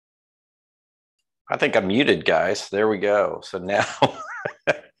I think I'm muted, guys. There we go. So now,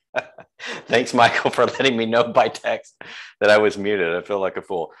 thanks, Michael, for letting me know by text that I was muted. I feel like a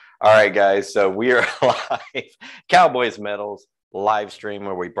fool. All right, guys. So we are live, Cowboys Medals live stream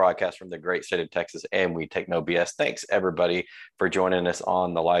where we broadcast from the great state of Texas and we take no BS. Thanks, everybody, for joining us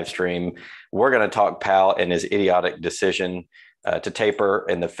on the live stream. We're going to talk Powell and his idiotic decision to taper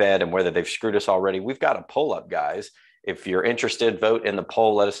and the Fed and whether they've screwed us already. We've got a poll up, guys. If you're interested, vote in the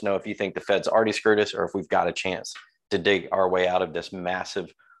poll. Let us know if you think the Fed's already screwed us or if we've got a chance to dig our way out of this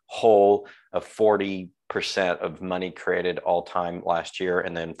massive hole of 40% of money created all time last year.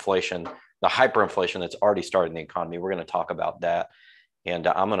 And the inflation, the hyperinflation that's already started in the economy. We're going to talk about that. And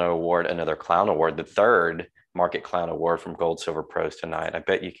I'm going to award another clown award, the third market clown award from Gold, Silver, Pros tonight. I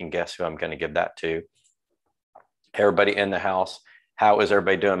bet you can guess who I'm going to give that to. Everybody in the house, how is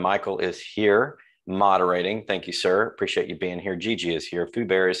everybody doing? Michael is here moderating. Thank you, sir. Appreciate you being here. Gigi is here.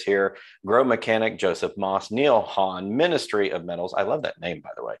 𝙂𝙊𝙇𝙍 is here. Grow Mechanic, Joseph Moss, Neil Hahn, Ministry of Metals. I love that name,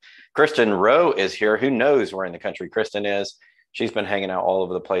 by the way. Kristen Rowe is here. Who knows where in the country Kristen is? She's been hanging out all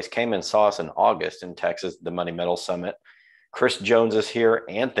over the place. Came and saw us in August in Texas, the Money Metal Summit. Chris Jones is here.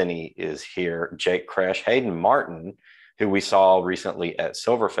 Anthony is here. Jake Crash, Hayden Martin, who we saw recently at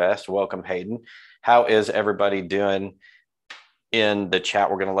Silverfest. Welcome, Hayden. How is everybody doing? In the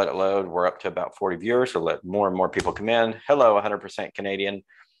chat, we're going to let it load. We're up to about 40 viewers, so let more and more people come in. Hello, 100% Canadian.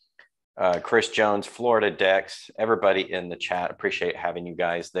 Chris Jones, Florida Dex, everybody in the chat. Appreciate having you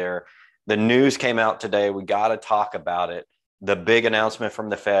guys there. The news came out today. We got to talk about it. The big announcement from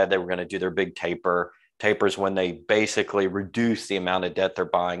the Fed, they were going to do their big taper. Tapers when they basically reduce the amount of debt they're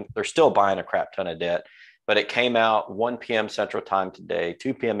buying. They're still buying a crap ton of debt, but it came out 1 p.m. Central Time today,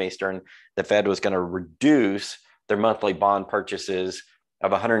 2 p.m. Eastern. The Fed was going to reduce their monthly bond purchases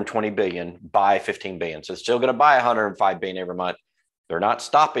of 120 billion by 15 billion. So it's still going to buy 105 billion every month. They're not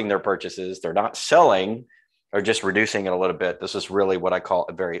stopping their purchases. They're not selling or just reducing it a little bit. This is really what I call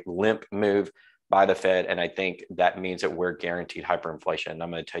a very limp move by the Fed. And I think that means that we're guaranteed hyperinflation. And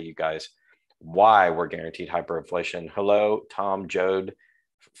I'm going to tell you guys why we're guaranteed hyperinflation. Hello, Tom, Jode,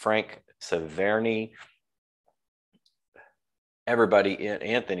 Frank, Severny. Everybody,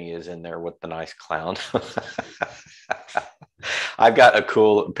 Anthony is in there with the nice clown. I've got a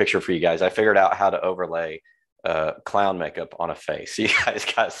cool picture for you guys. I figured out how to overlay clown makeup on a face. You guys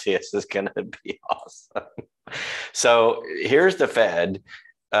got to see this. This is going to be awesome. So here's the Fed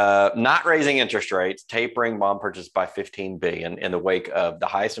not raising interest rates, tapering bond purchase by 15 billion in the wake of the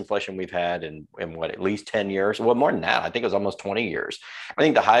highest inflation we've had in what, at least 10 years? Well, more than that. I think it was almost 20 years. I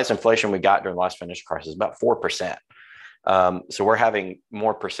think the highest inflation we got during the last financial crisis is about 4%. So we're having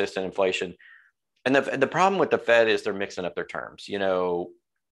more persistent inflation. And the problem with the Fed is they're mixing up their terms. You know,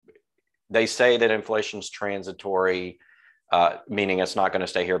 they say that inflation's transitory, meaning it's not going to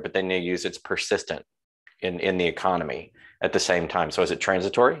stay here, but then they use it's persistent in the economy at the same time. So is it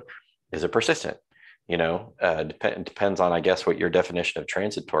transitory? Is it persistent? You know, depends on, I guess, what your definition of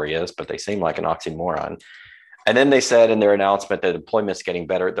transitory is, but they seem like an oxymoron. And then they said in their announcement that employment's getting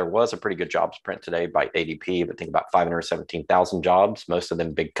better. There was a pretty good jobs print today by ADP, but think about 517,000 jobs, most of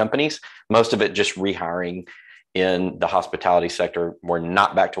them big companies, most of it just rehiring in the hospitality sector. We're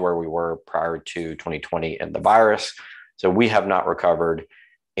not back to where we were prior to 2020 and the virus. So we have not recovered.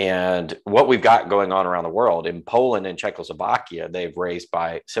 And what we've got going on around the world in Poland and Czechoslovakia, they've raised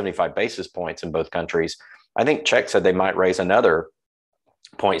by 75 basis points in both countries. I think Czech said they might raise another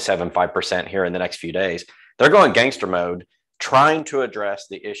 0.75% here in the next few days. They're going gangster mode, trying to address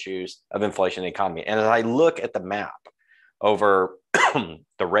the issues of inflation in the economy. And as I look at the map over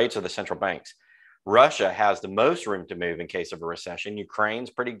the rates of the central banks, Russia has the most room to move in case of a recession. Ukraine's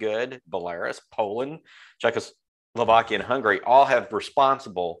pretty good. Belarus, Poland, Czechoslovakia, and Hungary all have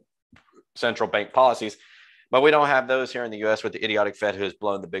responsible central bank policies. But we don't have those here in the U.S. with the idiotic Fed who has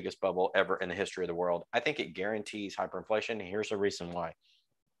blown the biggest bubble ever in the history of the world. I think it guarantees hyperinflation. And here's the reason why.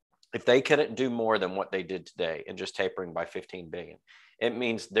 If they couldn't do more than what they did today and just tapering by 15 billion, it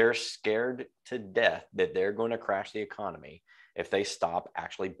means they're scared to death that they're going to crash the economy if they stop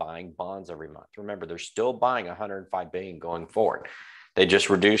actually buying bonds every month. Remember, they're still buying 105 billion going forward. They just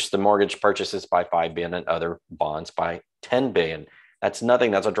reduced the mortgage purchases by 5 billion and other bonds by 10 billion. That's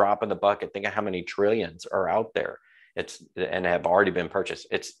nothing. That's a drop in the bucket. Think of how many trillions are out there. And have already been purchased.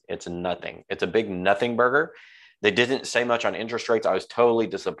 It's nothing. It's a big nothing burger. They didn't say much on interest rates. I was totally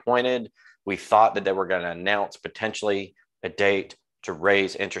disappointed. We thought that they were going to announce potentially a date to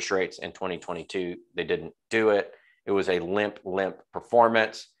raise interest rates in 2022. They didn't do it. It was a limp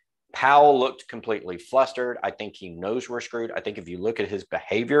performance. Powell looked completely flustered. I think he knows we're screwed. I think if you look at his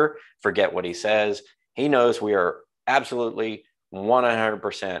behavior, forget what he says, he knows we are absolutely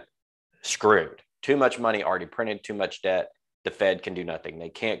 100% screwed. too much money already printed, too much debt. The Fed can do nothing. They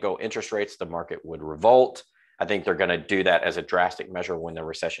can't go interest rates. The market would revolt. I think they're going to do that as a drastic measure when the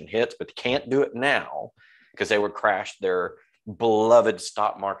recession hits, but they can't do it now because they would crash their beloved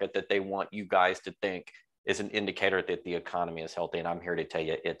stock market that they want you guys to think is an indicator that the economy is healthy. And I'm here to tell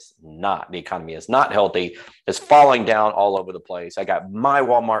you it's not. The economy is not healthy. It's falling down all over the place. I got my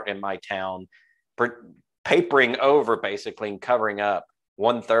Walmart in my town papering over basically and covering up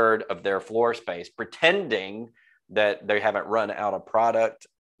 1/3 of their floor space, pretending that they haven't run out of product.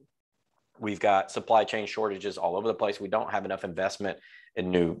 We've got supply chain shortages all over the place. We don't have enough investment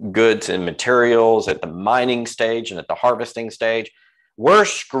in new goods and materials at the mining stage and at the harvesting stage. We're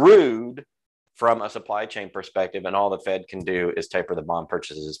screwed from a supply chain perspective, and all the Fed can do is taper the bond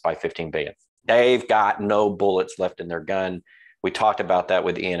purchases by $15 billion. They've got no bullets left in their gun. We talked about that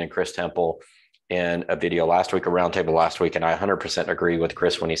with Ian and Chris Temple in a video last week, a roundtable last week, and I 100% agree with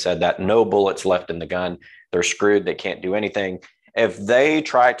Chris when he said that. No bullets left in the gun. They're screwed. They can't do anything. If they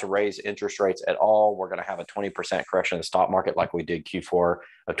try to raise interest rates at all, we're going to have a 20% correction in the stock market like we did Q4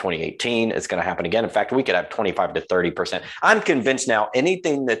 of 2018. It's going to happen again. In fact, we could have 25 to 30%. I'm convinced now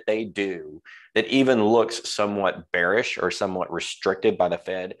anything that they do that even looks somewhat bearish or somewhat restricted by the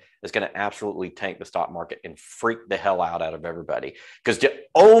Fed is going to absolutely tank the stock market and freak the hell out of everybody. Because the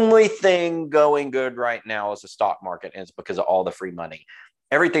only thing going good right now is the stock market, and it's because of all the free money.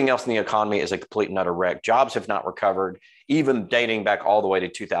 Everything else in the economy is a complete and utter wreck. Jobs have not recovered, even dating back all the way to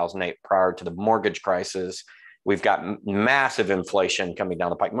 2008 prior to the mortgage crisis. We've got massive inflation coming down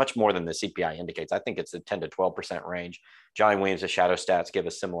the pike, much more than the CPI indicates. I think it's the 10 to 12% range. Johnny Williams, the Shadow Stats, give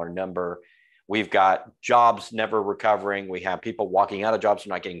a similar number. We've got jobs never recovering. We have people walking out of jobs who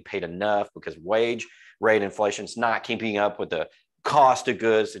are not getting paid enough because wage rate inflation is not keeping up with the cost of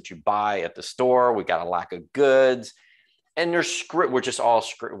goods that you buy at the store. We got a lack of goods. And they're screwed. We're just all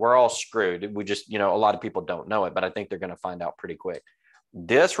screwed. We're all screwed. We just, a lot of people don't know it, but I think they're going to find out pretty quick.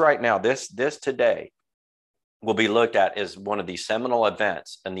 This right now, this today will be looked at as one of the seminal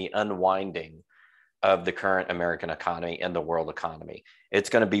events in the unwinding of the current American economy and the world economy. It's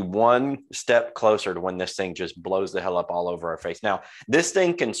going to be one step closer to when this thing just blows the hell up all over our face. Now, this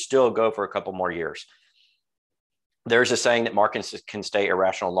thing can still go for a couple more years. There's a saying that markets can stay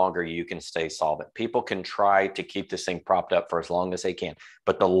irrational longer, you can stay solvent. People can try to keep this thing propped up for as long as they can.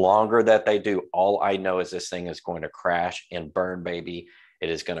 But the longer that they do, all I know is this thing is going to crash and burn, baby.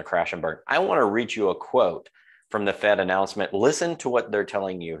 It is going to crash and burn. I want to read you a quote from the Fed announcement. Listen to what they're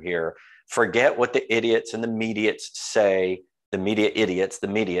telling you here. Forget what the idiots and the mediates say, the media idiots, the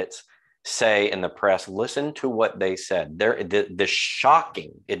mediates say in the press. Listen to what they said. The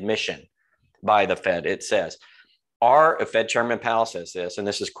shocking admission by the Fed. It says, Fed Chairman Powell says this, and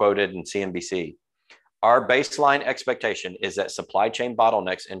this is quoted in CNBC. Our baseline expectation is that supply chain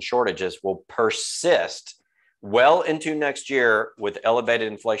bottlenecks and shortages will persist well into next year with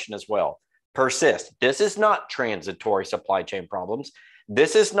elevated inflation as well. Persist. This is not transitory supply chain problems.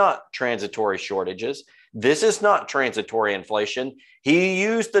 This is not transitory shortages. This is not transitory inflation. He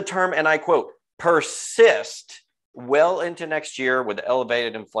used the term, and I quote, persist well into next year with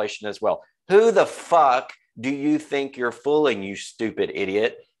elevated inflation as well. Who the fuck do you think you're fooling, you stupid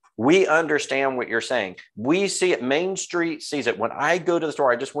idiot? We understand what you're saying. We see it. Main Street sees it. When I go to the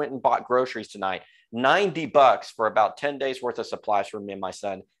store, I just went and bought groceries tonight. $90 for about 10 days worth of supplies for me and my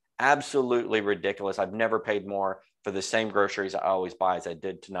son. Absolutely ridiculous. I've never paid more for the same groceries I always buy as I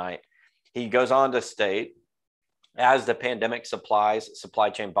did tonight. He goes on to state, as the pandemic supply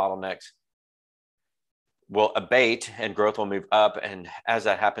chain bottlenecks will abate and growth will move up. And as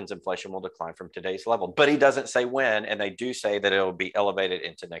that happens, inflation will decline from today's level. But he doesn't say when, and they do say that it will be elevated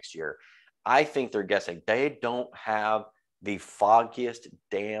into next year. I think they're guessing. They don't have the foggiest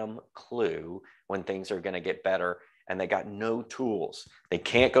damn clue when things are going to get better, and they got no tools. They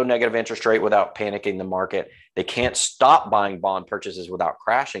can't go negative interest rate without panicking the market. They can't stop buying bond purchases without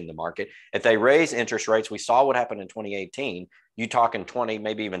crashing the market. If they raise interest rates, we saw what happened in 2018. You talking 20,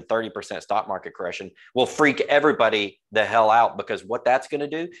 maybe even 30% stock market correction will freak everybody the hell out, because what that's going to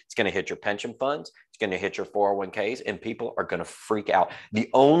do, it's going to hit your pension funds. It's going to hit your 401ks, and people are going to freak out. The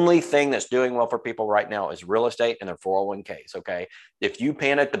only thing that's doing well for people right now is real estate and their 401ks. Okay. If you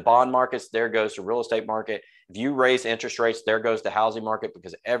panic the bond markets, there goes the real estate market. If you raise interest rates, there goes the housing market,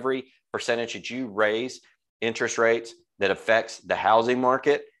 because every percentage that you raise interest rates that affects the housing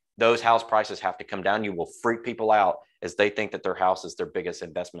market, those house prices have to come down. You will freak people out as they think that their house is their biggest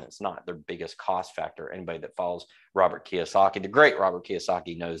investment. It's not. Their biggest cost factor. Anybody that follows Robert Kiyosaki, the great Robert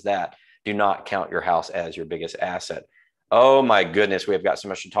Kiyosaki, knows that. Do not count your house as your biggest asset. Oh my goodness, we have got so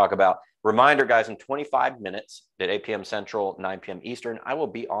much to talk about. Reminder, guys, in 25 minutes at 8 p.m. Central, 9 p.m. Eastern, I will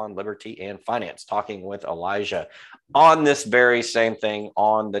be on Liberty and Finance talking with Elijah on this very same thing,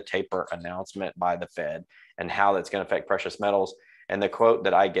 on the taper announcement by the Fed and how that's going to affect precious metals. And the quote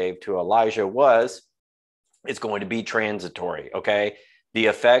that I gave to Elijah was, it's going to be transitory, okay? The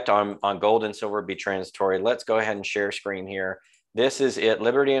effect on gold and silver will be transitory. Let's go ahead and share screen here. This is it,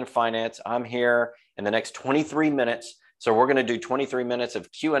 Liberty and Finance. I'm here in the next 23 minutes. So we're going to do 23 minutes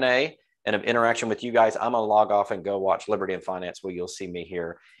of Q&A and of interaction with you guys. I'm going to log off and go watch Liberty and Finance, where you'll see me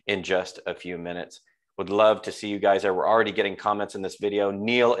here in just a few minutes. Would love to see you guys there. We're already getting comments in this video.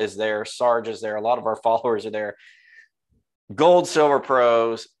 Neil is there. Sarge is there. A lot of our followers are there. Gold, silver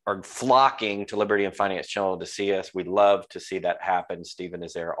pros are flocking to Liberty and Finance channel to see us. We'd love to see that happen. Stephen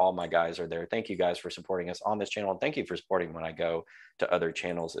is there. All my guys are there. Thank you guys for supporting us on this channel. And thank you for supporting when I go to other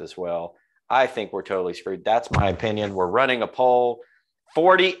channels as well. I think we're totally screwed. That's my opinion. We're running a poll.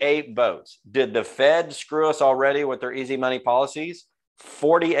 48 votes. Did the Fed screw us already with their easy money policies?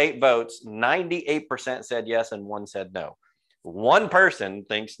 48 votes. 98% said yes and 1 said no. One person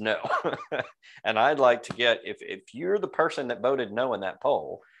thinks no. And I'd like to get, if you're the person that voted no in that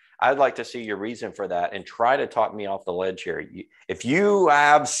poll, I'd like to see your reason for that and try to talk me off the ledge here. If you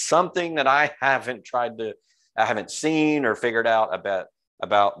have something that I haven't seen or figured out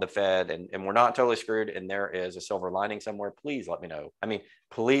about the Fed, and we're not totally screwed, and there is a silver lining somewhere, please let me know. I mean,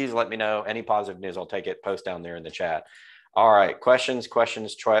 please let me know. Any positive news, I'll take it. Post down there in the chat. All right, questions.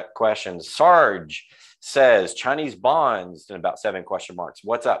 Sarge says Chinese bonds and about 7 question marks.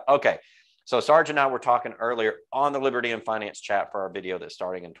 What's up? Okay, so Sarge and I were talking earlier on the Liberty and Finance chat for our video that's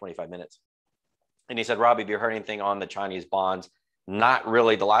starting in 25 minutes. And he said, Robbie, have you heard anything on the Chinese bonds? Not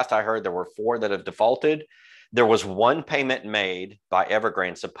really. The last I heard, there were 4 that have defaulted. There was 1 payment made by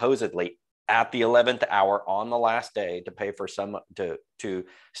Evergrande supposedly at the 11th hour on the last day to pay for some to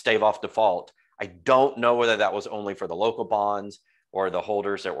stave off default. I don't know whether that was only for the local bonds or the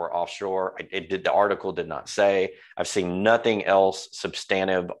holders that were offshore. The article did not say. I've seen nothing else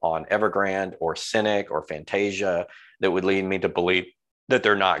substantive on Evergrande or Cynic or Fantasia that would lead me to believe that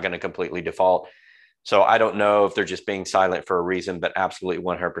they're not going to completely default. So I don't know if they're just being silent for a reason, but absolutely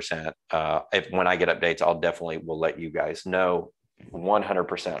 100%. When I get updates, I'll definitely will let you guys know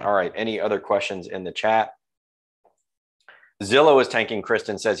 100%. All right. Any other questions in the chat? Zillow is tanking.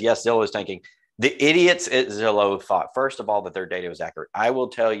 Kristen says, yes, Zillow is tanking. The idiots at Zillow thought, first of all, that their data was accurate. I will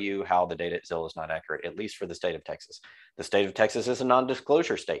tell you how the data at Zillow is not accurate, at least for the state of Texas. The state of Texas is a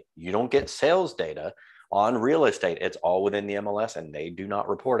non-disclosure state. You don't get sales data on real estate. It's all within the MLS, and they do not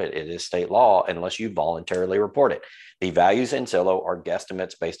report it. It is state law unless you voluntarily report it. The values in Zillow are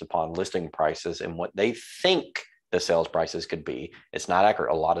guesstimates based upon listing prices and what they think the sales prices could be. It's not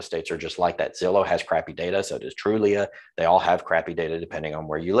accurate. A lot of states are just like that. Zillow has crappy data. So does Trulia. They all have crappy data depending on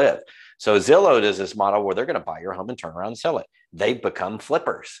where you live. So Zillow does this model where they're going to buy your home and turn around and sell it. They've become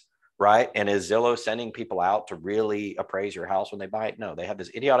flippers, right? And is Zillow sending people out to really appraise your house when they buy it? No, they have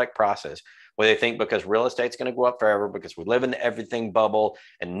this idiotic process where they think because real estate's going to go up forever, because we live in the everything bubble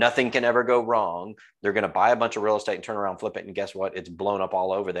and nothing can ever go wrong, they're going to buy a bunch of real estate and turn around, flip it. And guess what? It's blown up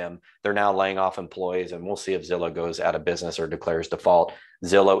all over them. They're now laying off employees, and we'll see if Zillow goes out of business or declares default.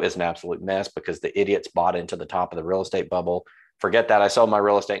 Zillow is an absolute mess because the idiots bought into the top of the real estate bubble. Forget that. I sold my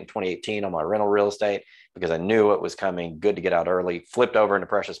real estate in 2018 on my rental real estate because I knew it was coming. Good to get out early. Flipped over into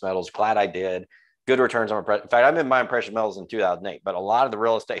precious metals. Glad I did. Good returns on my in fact, I've been buying precious metals in 2008, but a lot of the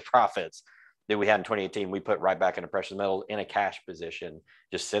real estate profits that we had in 2018, we put right back into precious metals in a cash position,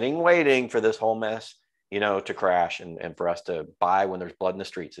 just sitting, waiting for this whole mess, to crash and for us to buy when there's blood in the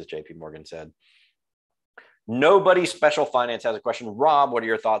streets, as JP Morgan said. Nobody Special Finance has a question. Rob, what are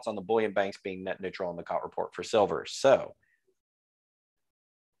your thoughts on the bullion banks being net neutral on the COT report for silver? So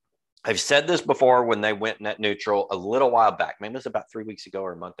I've said this before when they went net neutral a little while back, maybe it was about 3 weeks ago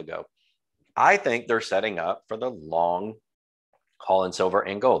or a month ago. I think they're setting up for the long haul in silver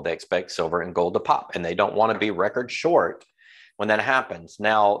and gold. They expect silver and gold to pop, and they don't want to be record short when that happens.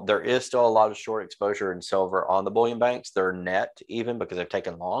 Now, there is still a lot of short exposure in silver on the bullion banks. They're net even because they've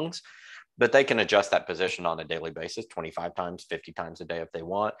taken longs, but they can adjust that position on a daily basis, 25 times, 50 times a day if they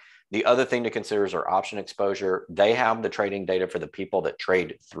want. The other thing to consider is our option exposure. They have the trading data for the people that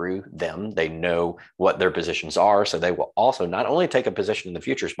trade through them. They know what their positions are. So they will also not only take a position in the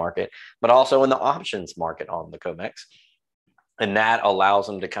futures market, but also in the options market on the COMEX. And that allows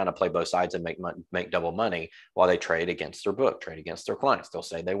them to kind of play both sides and make double money while they trade against their book, trade against their clients. They'll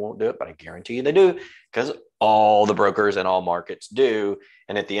say they won't do it, but I guarantee you they do, because all the brokers and all markets do.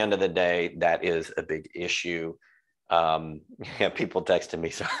 And at the end of the day, that is a big issue. Yeah, people texting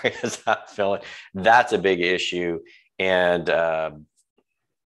me, sorry, is not feeling. That's a big issue. And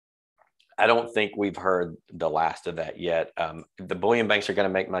I don't think we've heard the last of that yet. The bullion banks are going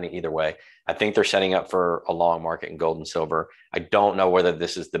to make money either way. I think they're setting up for a long market in gold and silver. I don't know whether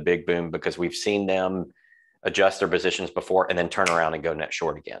this is the big boom because we've seen them adjust their positions before and then turn around and go net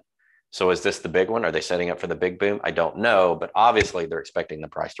short again. So is this the big one? Are they setting up for the big boom? I don't know, but obviously they're expecting the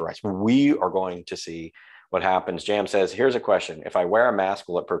price to rise. We are going to see what happens. Jam says, here's a question. If I wear a mask,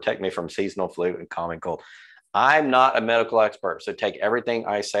 will it protect me from seasonal flu and common cold? I'm not a medical expert, so take everything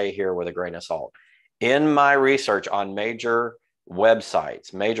I say here with a grain of salt. In my research on major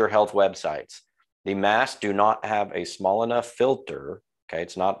websites, major health websites, the masks do not have a small enough filter. Okay,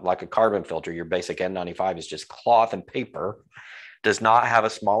 it's not like a carbon filter. Your basic N95 is just cloth and paper. Does not have a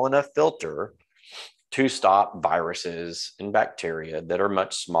small enough filter to stop viruses and bacteria that are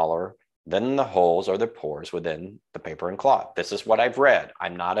much smaller than the holes or the pores within the paper and cloth. This is what I've read.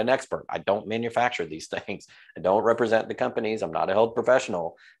 I'm not an expert. I don't manufacture these things. I don't represent the companies. I'm not a health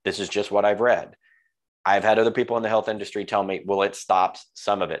professional. This is just what I've read. I've had other people in the health industry tell me, well, it stops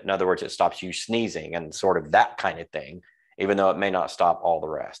some of it. In other words, it stops you sneezing and sort of that kind of thing, even though it may not stop all the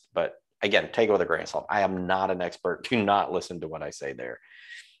rest. But again, take it with a grain of salt. I am not an expert. Do not listen to what I say there.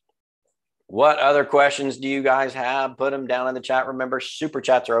 What other questions do you guys have? Put them down in the chat. Remember, super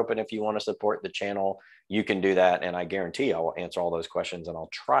chats are open. If you want to support the channel, you can do that. And I guarantee I will answer all those questions and I'll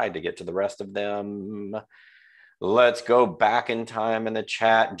try to get to the rest of them. Let's go back in time in the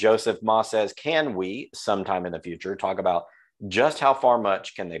chat. Joseph Moss says, can we sometime in the future talk about just how far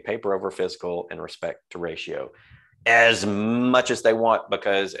much can they paper over physical in respect to ratio? As much as they want,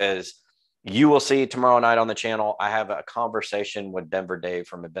 because as you will see tomorrow night on the channel, I have a conversation with Denver Dave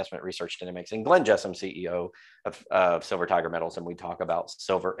from Investment Research Dynamics and Glenn Jessam, CEO of Silver Tiger Metals. And we talk about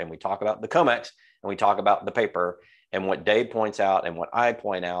silver and we talk about the COMEX and we talk about the paper. And what Dave points out and what I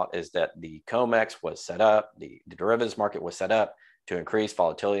point out is that the COMEX was set up, the derivatives market was set up to increase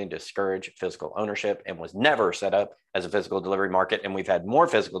volatility and discourage physical ownership and was never set up as a physical delivery market. And we've had more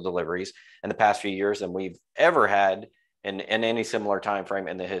physical deliveries in the past few years than we've ever had in any similar time frame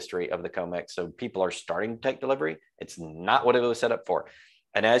in the history of the COMEX. So people are starting to take delivery. It's not what it was set up for.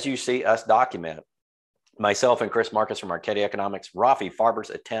 And as you see us document, myself and Chris Marcus from Arcadia Economics, Rafi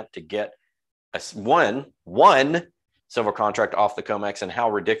Farber's attempt to get one silver contract off the COMEX and how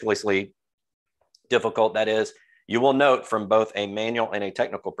ridiculously difficult that is. You will note from both a manual and a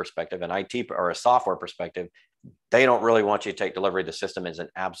technical perspective, an IT or a software perspective, they don't really want you to take delivery. The system is an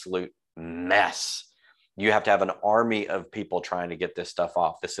absolute mess. You have to have an army of people trying to get this stuff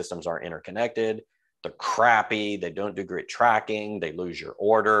off. The systems aren't interconnected. They're crappy. They don't do grid tracking. They lose your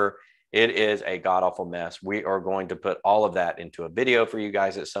order. It is a god-awful mess. We are going to put all of that into a video for you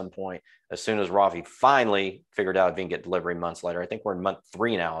guys at some point. As soon as Rafi finally figured out if he can get delivery months later. I think we're in month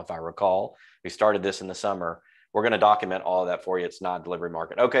 3 now, if I recall. We started this in the summer. We're going to document all of that for you. It's not a delivery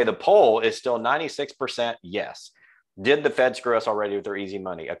market. Okay, the poll is still 96% yes. Did the Fed screw us already with their easy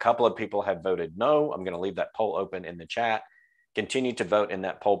money? A couple of people have voted no. I'm going to leave that poll open in the chat. Continue to vote in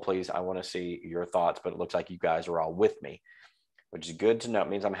that poll, please. I want to see your thoughts, but it looks like you guys are all with me, which is good to know. It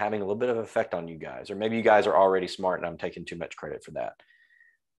means I'm having a little bit of effect on you guys, or maybe you guys are already smart and I'm taking too much credit for that.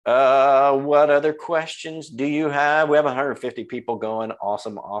 What other questions do you have? We have 150 people going.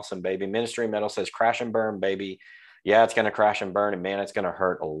 Awesome, awesome, baby. Ministry Metal says crash and burn, baby. Yeah, it's going to crash and burn, and man, it's going to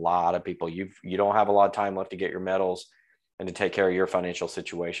hurt a lot of people. You don't have a lot of time left to get your metals and to take care of your financial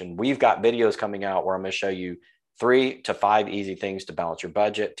situation. We've got videos coming out where I'm going to show you 3 to 5 easy things to balance your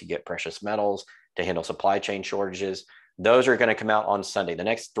budget, to get precious metals, to handle supply chain shortages. Those are going to come out on Sunday. The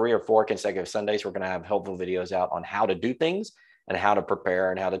next 3 or 4 consecutive Sundays, we're going to have helpful videos out on how to do things and how to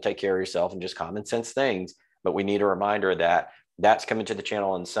prepare and how to take care of yourself and just common sense things. But we need a reminder that that's coming to the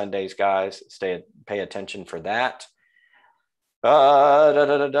channel on Sundays, guys. Pay attention for that. All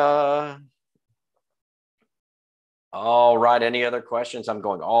right. Any other questions? I'm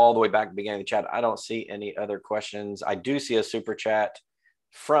going all the way back to the beginning of the chat. I don't see any other questions. I do see a super chat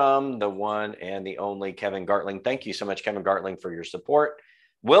from the one and the only Kevin Gartling. Thank you so much, Kevin Gartling, for your support.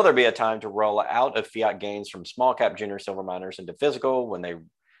 Will there be a time to roll out of fiat gains from small cap junior silver miners into physical when the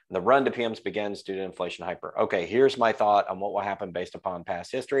run to PMs begins due to inflation hyper? Okay, here's my thought on what will happen based upon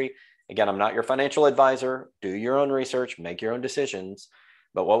past history. Again, I'm not your financial advisor. Do your own research, make your own decisions.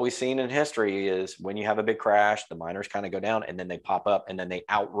 But what we've seen in history is when you have a big crash, the miners kind of go down and then they pop up and then they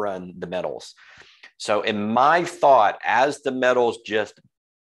outrun the metals. So in my thought, as the metals just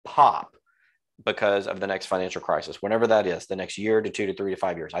pop because of the next financial crisis, whenever that is, the next year to 2 to 3 to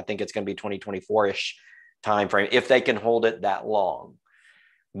 5 years, I think it's going to be 2024-ish time frame if they can hold it that long.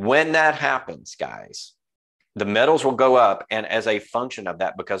 When that happens, guys, the metals will go up. And as a function of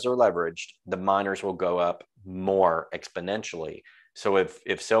that, because they're leveraged, the miners will go up more exponentially So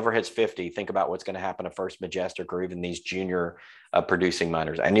if silver hits 50, think about what's going to happen to First Majestic or even these junior producing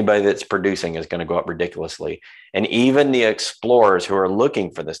miners. Anybody that's producing is going to go up ridiculously. And even the explorers who are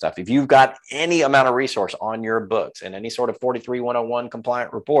looking for this stuff, if you've got any amount of resource on your books and any sort of 43101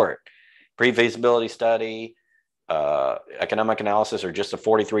 compliant report, pre-feasibility study, economic analysis, or just a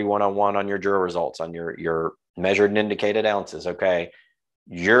 43101 on your drill results, on your measured and indicated ounces, okay,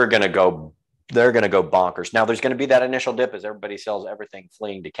 they're going to go bonkers. Now, there's going to be that initial dip as everybody sells everything,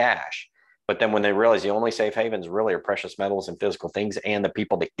 fleeing to cash. But then when they realize the only safe havens really are precious metals and physical things and the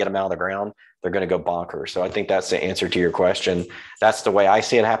people that get them out of the ground, they're going to go bonkers. So I think that's the answer to your question. That's the way I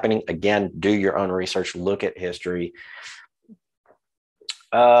see it happening. Again, do your own research, look at history.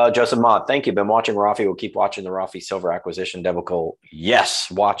 Joseph Mott, thank you. Been watching Rafi. We'll keep watching the Rafi silver acquisition. 𝙊𝙀𝙍𝙊𝙎. Yes,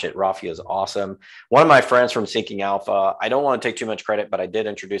 watch it. Rafi is awesome. One of my friends from Seeking Alpha, I don't want to take too much credit, but I did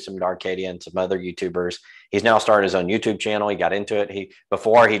introduce him to 𝙃𝙀𝙍𝙊𝙎 and some other YouTubers. He's now started his own YouTube channel. He got into it.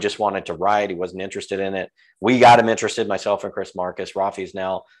 Before he just wanted to write. He wasn't interested in it. We got him interested, myself and Chris Marcus. Rafi's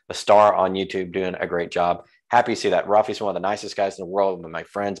now a star on YouTube, doing a great job. Happy to see that. Rafi's one of the nicest guys in the world. My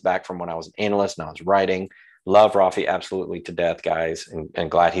friends back from when I was an analyst and I was writing. Love Rafi absolutely to death, guys, and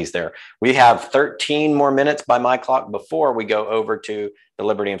glad he's there. We have 13 more minutes by my clock before we go over to the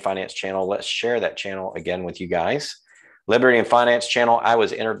Liberty and Finance channel. Let's share that channel again with you guys. Liberty and Finance channel. I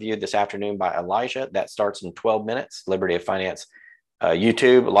was interviewed this afternoon by Elijah. That starts in 12 minutes. Liberty and Finance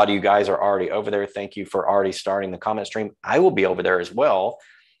YouTube. A lot of you guys are already over there. Thank you for already starting the comment stream. I will be over there as well,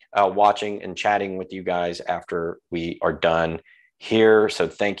 watching and chatting with you guys after we are done here. So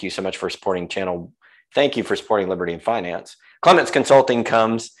thank you so much for supporting channel. Thank you for supporting Liberty and Finance. Clements Consulting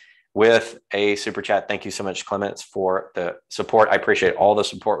comes with a super chat. Thank you so much, Clements, for the support. I appreciate all the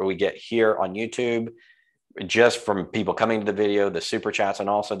support we get here on YouTube, just from people coming to the video, the super chats, and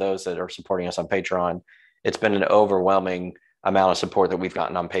also those that are supporting us on Patreon. It's been an overwhelming amount of support that we've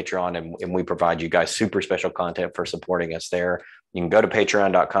gotten on Patreon, and we provide you guys super special content for supporting us there. You can go to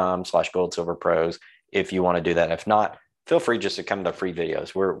patreon.com/goldsilverpros if you want to do that. If not, feel free just to come to the free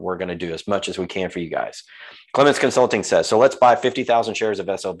videos. We're going to do as much as we can for you guys. Clements Consulting says, so let's buy 50,000 shares of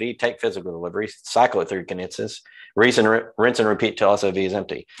SLV, take physical delivery, cycle it through kinesis, rinse and repeat till SLV is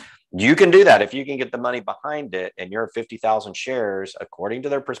empty. You can do that if you can get the money behind it, and you're 50,000 shares, according to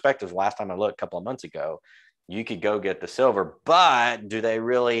their perspectives. Last time I looked, a couple of months ago, you could go get the silver, but do they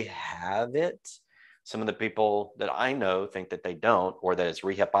really have it? Some of the people that I know think that they don't, or that it's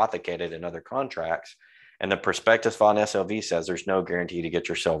rehypothecated in other contracts. And the prospectus on SLV says there's no guarantee to get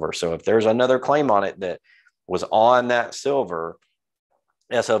your silver. So if there's another claim on it that was on that silver,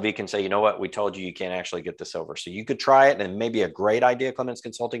 SLV can say, you know what, we told you you can't actually get the silver. So you could try it, and maybe a great idea, Clements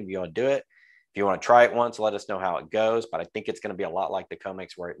Consulting, if you want to do it. If you want to try it once, let us know how it goes. But I think it's going to be a lot like the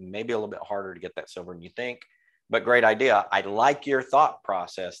COMEX, where it may be a little bit harder to get that silver than you think. But great idea. I like your thought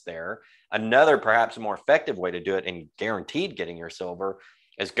process there. Another perhaps more effective way to do it and guaranteed getting your silver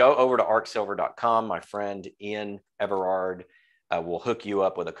is go over to 𝙃𝙀𝙊𝙄𝙊𝙀. My friend 𝙂𝙊𝙇𝙍 will hook you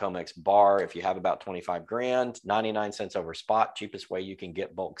up with a COMEX bar if you have about 25 grand, 99 cents over spot, cheapest way you can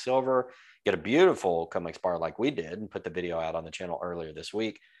get bulk silver. Get a beautiful COMEX bar like we did and put the video out on the channel earlier this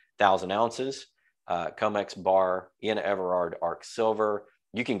week. 1,000 ounces, COMEX bar, 𝙂𝙊𝙇𝙍 ARC silver.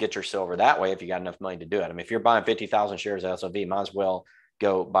 You can get your silver that way if you got enough money to do it. I mean, if you're buying 50,000 shares of SLV, might as well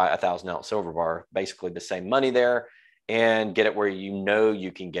go buy a 1,000 ounce silver bar, basically the same money there, and get it where you know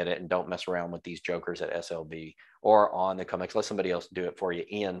you can get it, and don't mess around with these jokers at SLV or on the COMEX. Let somebody else do it for you.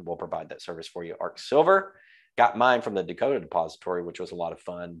 Ian will provide that service for you. ARC silver. Got mine from the Dakota Depository, which was a lot of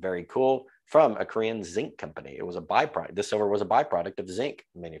fun. Very cool. From a Korean zinc company. It was a byproduct. This silver was a byproduct of zinc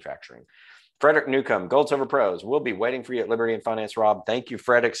manufacturing. Frederick Newcomb, Gold Silver Pros. We'll be waiting for you at Liberty and Finance, Rob. Thank you,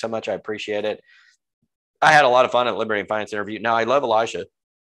 Frederick, so much. I appreciate it. I had a lot of fun at Liberty and Finance interview. Now, I love Elijah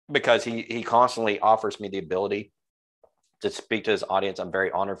because he constantly offers me the ability to speak to his audience. I'm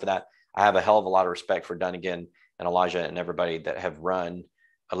very honored for that. I have a hell of a lot of respect for Dunnigan and Elijah and everybody that have run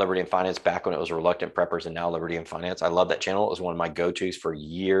a Liberty and Finance back when it was Reluctant Preppers and now Liberty and Finance. I love that channel. It was one of my go-tos for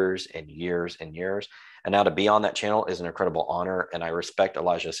years and years and years. And now to be on that channel is an incredible honor. And I respect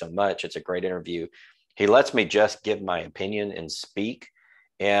Elijah so much. It's a great interview. He lets me just give my opinion and speak.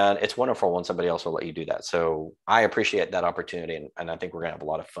 And it's wonderful when somebody else will let you do that. So I appreciate that opportunity. And I think we're going to have a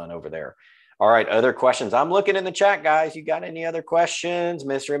lot of fun over there. All right, other questions. I'm looking in the chat, guys. You got any other questions?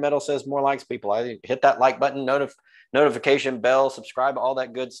 Mystery Metal says more likes, people. I hit that like button, notification bell, subscribe, all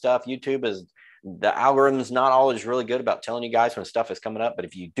that good stuff. YouTube is, the algorithm's not always really good about telling you guys when stuff is coming up. But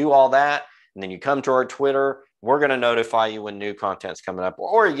if you do all that and then you come to our Twitter, we're going to notify you when new content's coming up.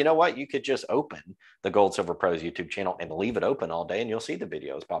 Or you know what? You could just open the Gold Silver Pros YouTube channel and leave it open all day and you'll see the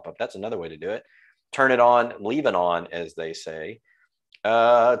videos pop up. That's another way to do it. Turn it on, leave it on, as they say.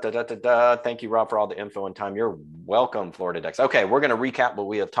 Thank you, Rob, for all the info and time. You're welcome, Florida Dex. Okay, we're going to recap what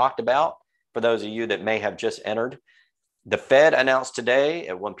we have talked about for those of you that may have just entered. The Fed announced today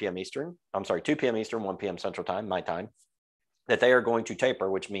at 1 p.m. Eastern, 2 p.m. Eastern, 1 p.m. Central Time, my time, that they are going to taper,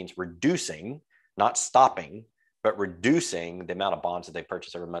 which means reducing, not stopping, but reducing the amount of bonds that they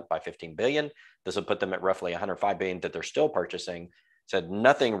purchase every month by 15 billion. This will put them at roughly 105 billion that they're still purchasing. Said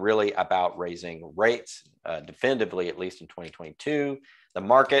nothing really about raising rates, definitively, at least in 2022. The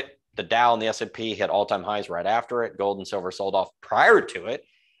market, the Dow and the S&P hit all-time highs right after it. Gold and silver sold off prior to it.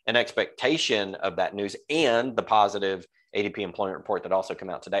 An expectation of that news and the positive ADP employment report that also came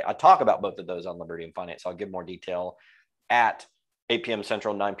out today. I talk about both of those on Liberty and Finance. So I'll give more detail at 8 p.m.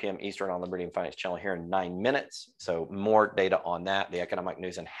 Central, 9 p.m. Eastern on Liberty and Finance channel here in 9 minutes. So more data on that, the economic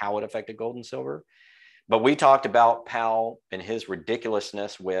news and how it affected gold and silver. But we talked about Powell and his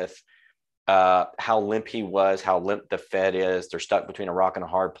ridiculousness with how limp he was, how limp the Fed is. They're stuck between a rock and a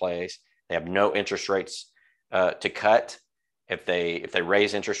hard place. They have no interest rates to cut. If they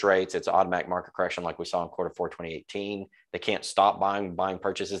raise interest rates, it's automatic market correction like we saw in quarter 4, 2018. They can't stop buying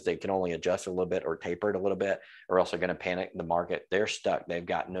purchases. They can only adjust a little bit or taper it a little bit, or else they're going to panic the market. They're stuck. They've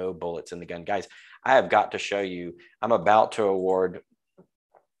got no bullets in the gun. Guys, I have got to show you, I'm about to award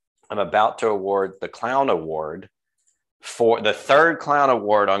the Clown Award for the third Clown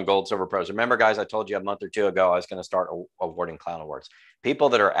Award on Gold Silver Pros. Remember, guys, I told you a month or two ago I was going to start awarding Clown Awards. People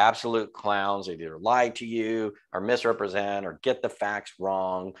that are absolute clowns, either lie to you or misrepresent or get the facts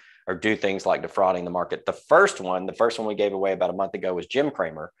wrong or do things like defrauding the market. The first one we gave away about a month ago was Jim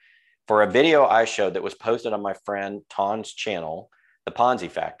Cramer for a video I showed that was posted on my friend Ton's channel, The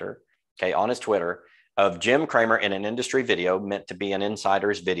Ponzi Factor, okay, on his Twitter, of Jim Cramer in an industry video meant to be an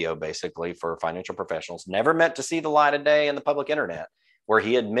insider's video, basically, for financial professionals, never meant to see the light of day in the public internet, where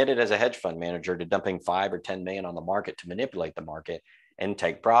he admitted as a hedge fund manager to dumping 5 or 10 million on the market to manipulate the market and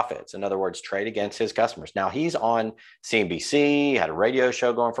take profits. In other words, trade against his customers. Now he's on CNBC, had a radio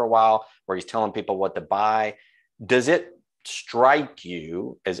show going for a while where he's telling people what to buy. Does it strike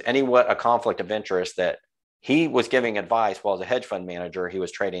you as a conflict of interest that he was giving advice while as a hedge fund manager, he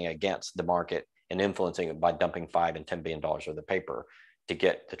was trading against the market and influencing it by dumping $5 and $10 billion worth of paper to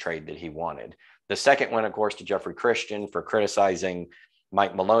get the trade that he wanted? The second one, of course, to Jeffrey Christian for criticizing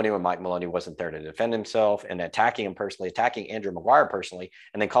Mike Maloney when Mike Maloney wasn't there to defend himself, and attacking him personally, attacking Andrew Maguire personally,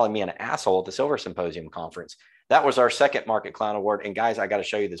 and then calling me an asshole at the Silver Symposium conference. That was our second Market Clown Award. And guys, I got to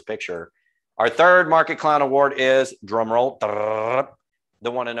show you this picture. Our third Market Clown Award is, drumroll,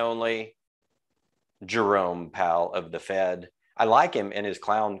 the one and only Jerome Powell of the Fed. I like him in his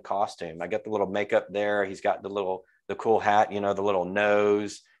clown costume. I got the little makeup there. He's got the cool hat, the little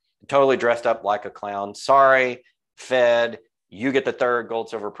nose, totally dressed up like a clown. Sorry, Fed, you get the third Gold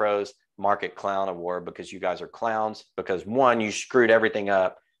Silver Pros Market Clown Award because you guys are clowns. Because one, you screwed everything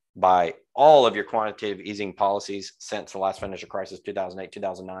up by all of your quantitative easing policies since the last financial crisis, 2008,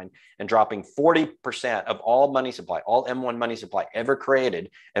 2009, and dropping 40% of all money supply, all M1 money supply ever created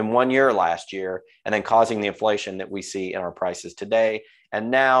in 1 year last year, and then causing the inflation that we see in our prices today. And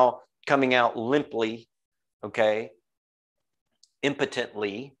now coming out limply, okay,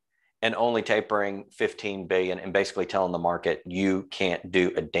 impotently, and only tapering 15 billion and basically telling the market, you can't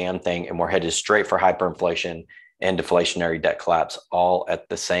do a damn thing. And we're headed straight for hyperinflation and deflationary debt collapse all at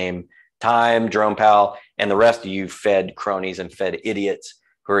the same time. Jerome Powell and the rest of you Fed cronies and Fed idiots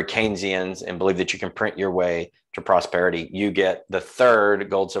who are Keynesians and believe that you can print your way to prosperity, you get the third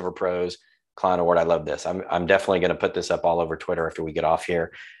Gold Silver Pros Clown Award. I love this. I'm definitely going to put this up all over Twitter after we get off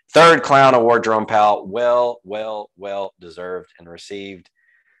here. Third Clown Award, Jerome Powell. Well deserved and received.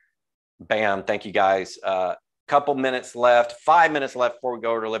 Bam. Thank you, guys. Couple minutes left, 5 minutes left before we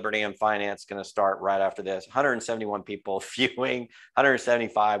go over to Liberty and Finance. Going to start right after this. 171 people viewing,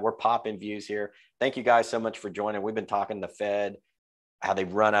 175. We're popping views here. Thank you guys so much for joining. We've been talking the Fed, how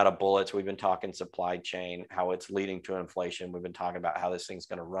they've run out of bullets. We've been talking supply chain, how it's leading to inflation. We've been talking about how this thing's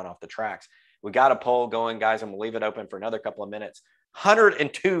going to run off the tracks. We got a poll going, guys, and we'll leave it open for another couple of minutes.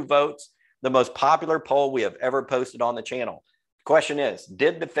 102 votes, the most popular poll we have ever posted on the channel. Question is,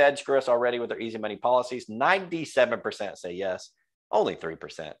 did the Fed screw us already with their easy money policies? 97% say yes. Only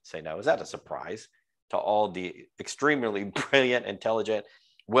 3% say no. Is that a surprise to all the extremely brilliant, intelligent,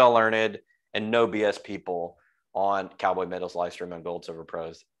 well-learned, and no BS people on Cowboy Metal's live stream on Gold Silver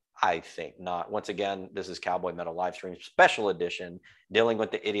Pros? I think not. Once again, this is Cowboy Metal live stream special edition, dealing with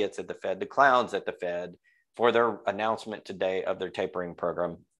the idiots at the Fed, the clowns at the Fed, for their announcement today of their tapering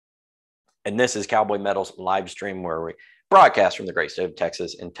program. And this is Cowboy Metal's live stream where we broadcast from the great state of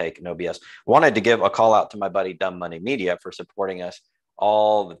Texas and take no BS. Wanted to give a call out to my buddy Dumb Money Media for supporting us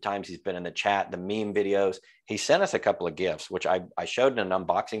all the times he's been in the chat, the meme videos. He sent us a couple of gifts, which I showed in an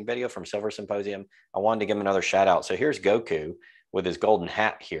unboxing video from Silver Symposium. I wanted to give him another shout out. So here's Goku with his golden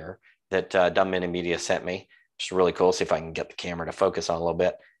hat here that Dumb Mini Media sent me. It's really cool. See if I can get the camera to focus on a little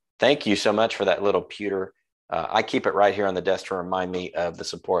bit. Thank you so much for that little pewter. I keep it right here on the desk to remind me of the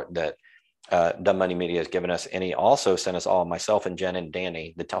support that Dumb Money Media has given us. And he also sent us all, myself and Jen and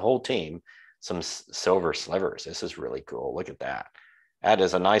Danny, the whole team, some silver slivers. This is really cool. Look at that. That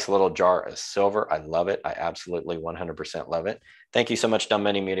is a nice little jar of silver. I love it. I absolutely 100% love it. Thank you so much, Dumb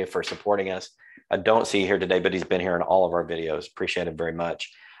Money Media, for supporting us. I don't see you here today, but he's been here in all of our videos. Appreciate it very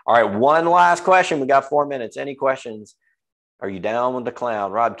much. All right, one last question. We got 4 minutes. Any questions? Are you down with the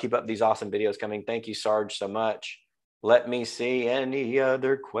clown? Rob, keep up these awesome videos coming. Thank you, Sarge, so much. Let me see any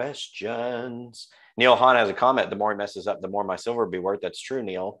other questions. Neil Hahn has a comment. The more he messes up, the more my silver will be worth. That's true,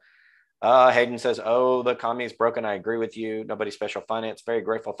 Neil. Hayden says, oh, the economy is broken. I agree with you. Nobody special finance. Very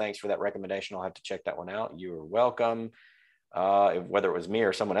grateful. Thanks for that recommendation. I'll have to check that one out. You're welcome. Whether it was me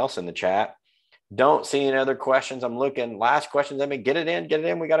or someone else in the chat. Don't see any other questions. I'm looking. Last questions. Let me get it in. Get it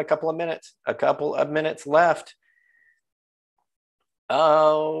in. We got a couple of minutes left.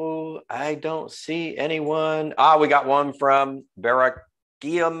 Oh, I don't see anyone. We got one from Barakim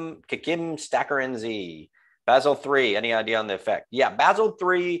Kakim Stacker NZ. Basel 3, any idea on the effect? Yeah, Basel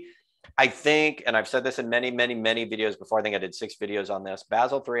 3, I think, and I've said this in many videos before. I think I did 6 videos on this.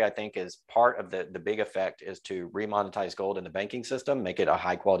 Basel 3, I think, is part of the big effect is to remonetize gold in the banking system, make it a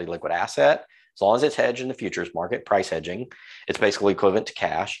high quality liquid asset. As long as it's hedged in the futures market, price hedging, it's basically equivalent to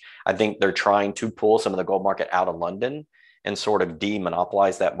cash. I think they're trying to pull some of the gold market out of London and sort of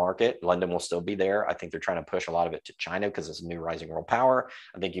demonopolize that market. London will still be there. I think they're trying to push a lot of it to China because it's a new rising world power.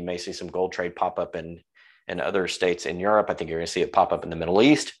 I think you may see some gold trade pop up in other states in Europe. I think you're going to see it pop up in the Middle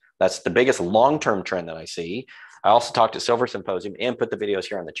East. That's the biggest long-term trend that I see. I also talked at Silver Symposium and put the videos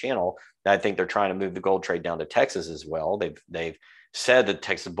here on the channel. I think they're trying to move the gold trade down to Texas as well. They've said that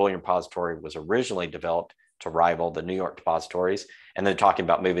Texas Bullion Depository was originally developed to rival the New York depositories. And they're talking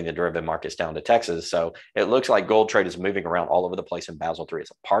about moving the derivative markets down to Texas. So it looks like gold trade is moving around all over the place, and Basel III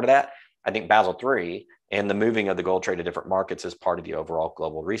is a part of that. I think Basel III and the moving of the gold trade to different markets is part of the overall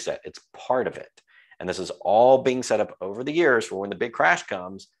global reset. It's part of it. And this is all being set up over the years for when the big crash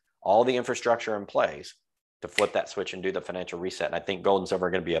comes, all the infrastructure in place to flip that switch and do the financial reset. And I think gold and silver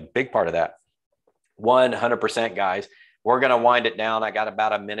are going to be a big part of that. 100%, guys. We're going to wind it down. I got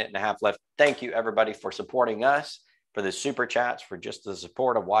about a minute and a half left. Thank you, everybody, for supporting us, for the super chats, for just the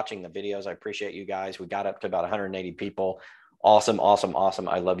support of watching the videos. I appreciate you guys. We got up to about 180 people. Awesome, awesome, awesome.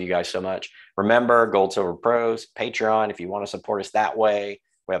 I love you guys so much. Remember, Gold Silver Pros, Patreon, if you want to support us that way.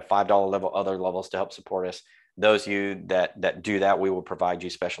 We have $5 level, other levels to help support us. Those of you that do that, we will provide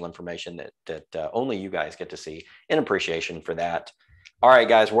you special information that only you guys get to see in appreciation for that. All right,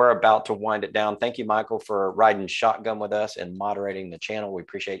 guys, we're about to wind it down. Thank you, Michael, for riding shotgun with us and moderating the channel. We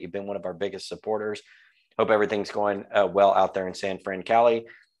appreciate you. You've been one of our biggest supporters. Hope everything's going well out there in San Fran, Cali.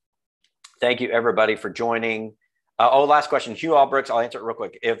 Thank you, everybody, for joining. Last question. Hugh Albrooks, I'll answer it real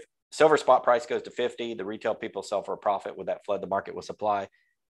quick. If silver spot price goes to 50, the retail people sell for a profit. Would that flood the market with supply?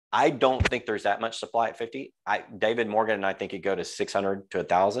 I don't think there's that much supply at 50. David Morgan and I think it'd go to 600 to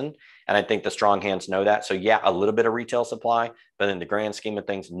 1,000. And I think the strong hands know that. So yeah, a little bit of retail supply, but in the grand scheme of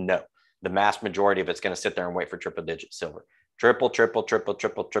things, no. The mass majority of it's going to sit there and wait for triple digit silver. Triple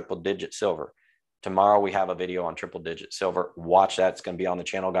digit silver. Tomorrow we have a video on triple digit silver. Watch that. It's going to be on the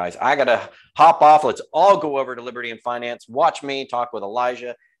channel, guys. I got to hop off. Let's all go over to Liberty and Finance. Watch me talk with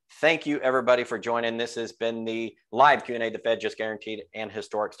Elijah. Thank you, everybody, for joining. This has been the live Q&A. The Fed just guaranteed and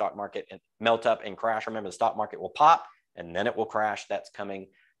historic stock market and melt up and crash. Remember, the stock market will pop and then it will crash. That's coming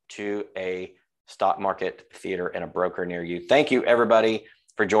to a stock market theater and a broker near you. Thank you, everybody,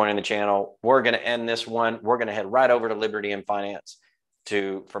 for joining the channel. We're going to end this one. We're going to head right over to Liberty and Finance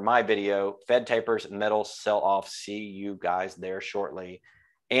for my video, Fed tapers, metal sell off. See you guys there shortly.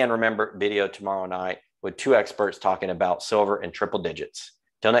 And remember, video tomorrow night with 2 experts talking about silver and triple digits.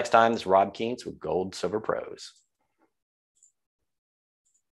 Till next time, this is Rob Keens with Gold Silver Pros.